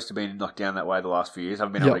Knockout's supposed to be knocked down that way the last few years. I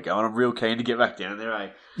haven't been able to go, and I'm real keen to get back down there, eh?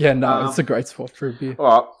 Yeah, no, it's a great spot for a beer. All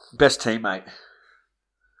right, best teammate?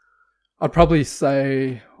 I'd probably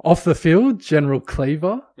say off the field, General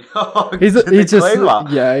Cleaver. He's Cleaver?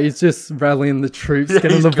 Yeah, he's just rallying the troops,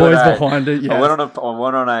 getting the boys behind it. Yeah. I went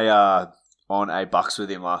on a bucks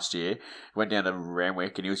with him last year. Went down to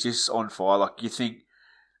Randwick and he was just on fire. Like, you think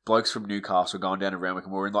blokes from Newcastle going down to Randwick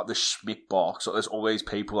and we're in like the Schmick box. Like, there's all these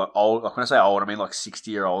people, like old, like when I say old, I mean like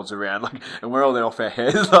 60-year-olds around, like, and we're all there off our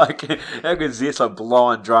heads. Like, how good is this? Like,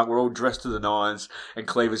 blind drunk. We're all dressed to the nines. And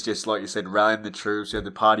Cleaver's just, like you said, rallying the troops. You had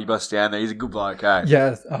the party bus down there. He's a good bloke, eh?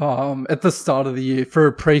 Yeah. At the start of the year, for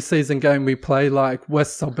a pre-season game, we play like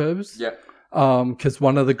West Suburbs. Yep. Because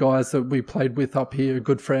one of the guys that we played with up here, a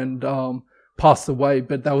good friend, passed away,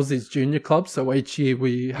 but that was his junior club. So each year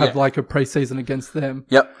we have like a pre-season against them.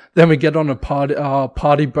 Yep. Then we get on a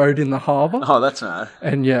party boat in the harbour. Oh, that's nice.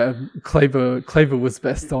 And yeah, Cleaver was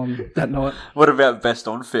best on that night. What about best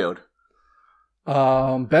on field?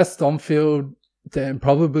 Best on field, then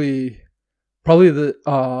probably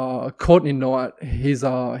the Courtney Knight.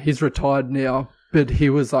 He's retired now, but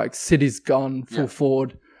he was like City's gun full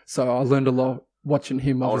forward. So I learned a lot watching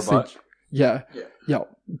him. Obviously, yeah.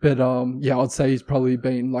 But I'd say he's probably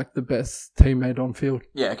been like the best teammate on field.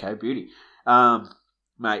 Yeah, okay, beauty.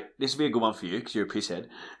 Mate, this will be a good one for you because you're a pisshead.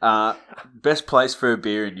 Best place for a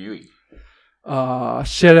beer in Newey?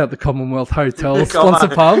 Shout out the Commonwealth Hotel sponsor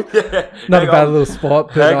pub. Not a bad little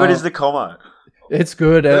spot. But, how good is the Commo? It's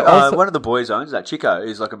good. One of the boys owns that. Chico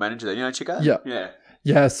is like a manager there. You know Chico?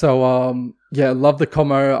 Yeah. So love the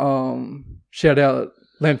Commo. Shout out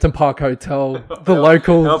Lambton Park Hotel, the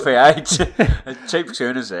local LPH, cheap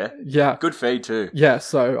schooners there. Yeah, good feed too. Yeah,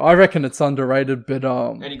 so I reckon it's underrated. But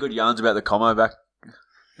any good yarns about the Commo back?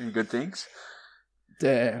 Any good things?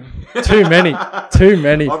 Damn. Too many. Too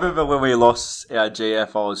many. I remember when we lost our GF,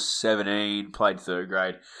 I was 17, played third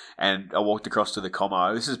grade, and I walked across to the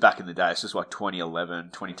Como. This is back in the day. It's just like 2011,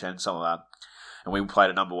 2010, something like that. And we played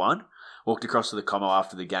at number 1. Walked across to the Como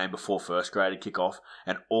after the game before first grade to kick off,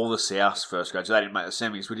 and all the South's first grade, so they didn't make the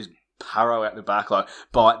semis. We just paro out the back, like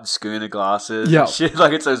biting schooner glasses and shit.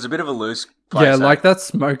 Like it's a bit of a loose place. Yeah, like that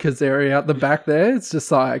smokers area out the back there. It's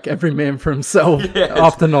just like every man for himself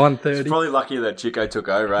after 9:30. It's probably lucky that Chico took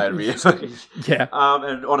over, eh? Yeah.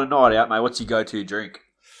 And on a night out, mate, what's your go-to drink?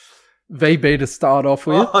 VB to start off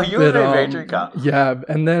with. Oh, you're a VB drinker. Yeah,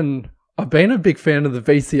 and then I've been a big fan of the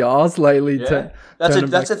VCRs lately. Yeah.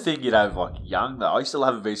 That's a thing you'd have like young though. I used to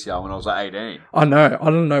have a VCR when I was like 18. I know.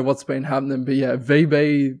 I don't know what's been happening, but yeah,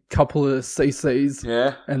 VB, couple of CCs.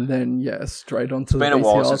 Yeah. And then, straight onto the VCRs. It's been a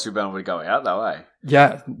while since we've been able to go out though, eh?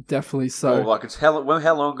 Yeah, definitely so. Well, like how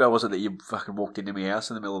long ago was it that you fucking walked into my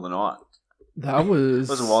house in the middle of the night? That was...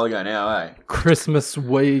 It was a while ago now, eh? Christmas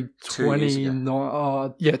week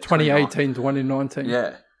 2018, 2019.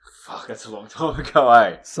 Yeah. Fuck, that's a long time ago,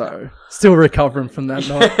 eh? So, still recovering from that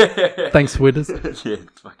night. Thanks, Witters. Yeah, it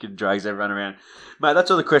fucking drags everyone around. Mate,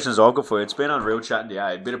 that's all the questions I've got for you. It's been unreal chatting to you,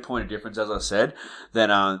 eh? A bit of point of difference, as I said, than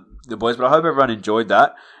the boys, but I hope everyone enjoyed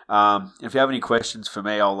that. If you have any questions for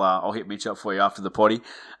me, I'll hit Mitch up for you after the potty.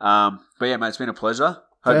 But yeah, mate, it's been a pleasure.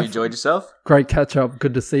 Hope you enjoyed yourself. Great catch up.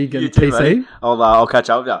 Good to see you again, You too, TC. mate. I'll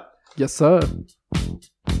catch up with you. Yes, sir.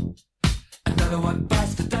 Another one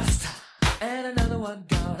bites the dust, and another one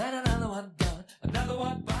gone, and another one gone. Another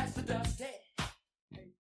one bites the dust. Hey.